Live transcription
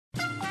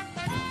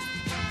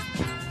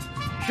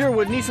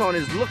Sherwood Nissan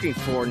is looking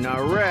for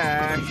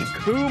Naresh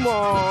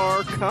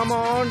Kumar. Come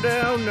on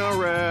down,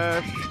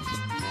 Naresh.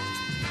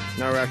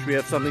 Naresh, we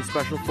have something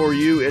special for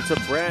you. It's a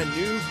brand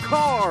new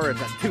car.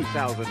 It's a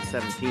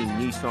 2017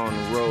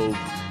 Nissan Rogue.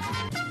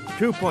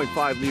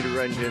 2.5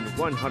 liter engine,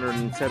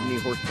 170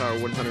 horsepower,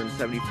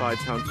 175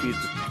 pound-feet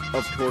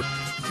of torque,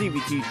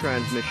 CVT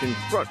transmission,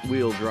 front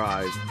wheel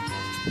drive.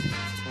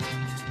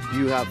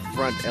 You have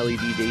front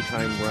LED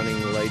daytime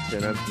running lights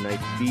and a nice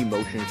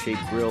V-motion shaped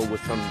grille with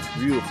some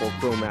beautiful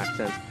chrome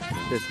accents.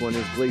 This one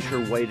is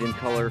glacier white in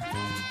color.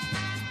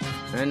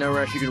 And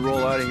Naresh, you can roll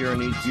out of here on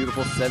these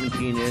beautiful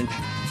 17-inch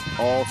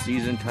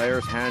all-season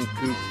tires, hand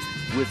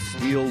couped with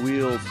steel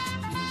wheels.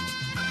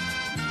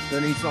 The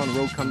Nissan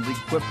Rogue comes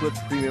equipped with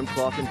premium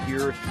cloth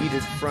interior,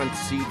 heated front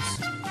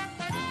seats,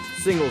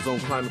 single-zone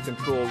climate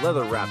control,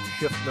 leather-wrapped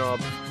shift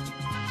knob,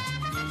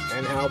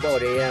 and how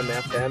about AM,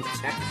 FM,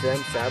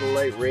 XM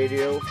satellite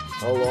radio,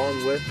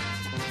 along with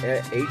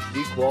an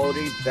HD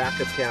quality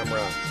backup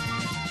camera.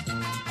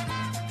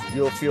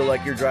 You'll feel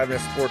like you're driving a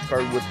sports car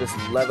with this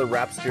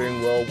leather-wrapped steering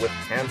wheel with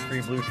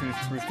hands-free Bluetooth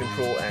cruise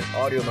control and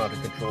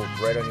audio-mounted controls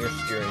right on your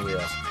steering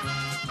wheel.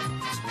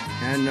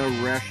 And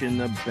Naresh, in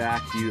the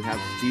back, you have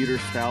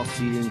theater-style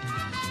seating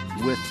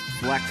with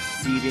flex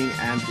seating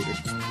and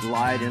its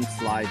glide and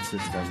slide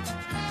system.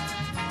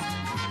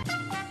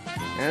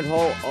 And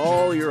haul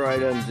all your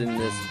items in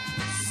this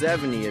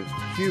 70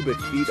 cubic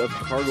feet of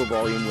cargo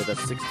volume with a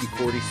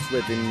 60-40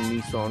 split in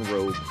Nissan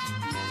Rogue.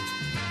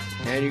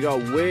 And you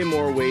got way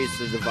more ways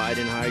to divide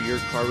and hide your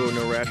cargo,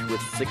 Naresh,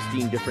 with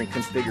 16 different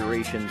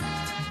configurations.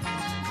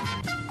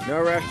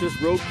 Naresh,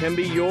 this Rogue can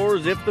be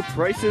yours if the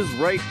price is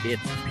right.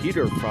 It's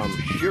Peter from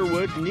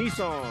Sherwood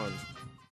Nissan.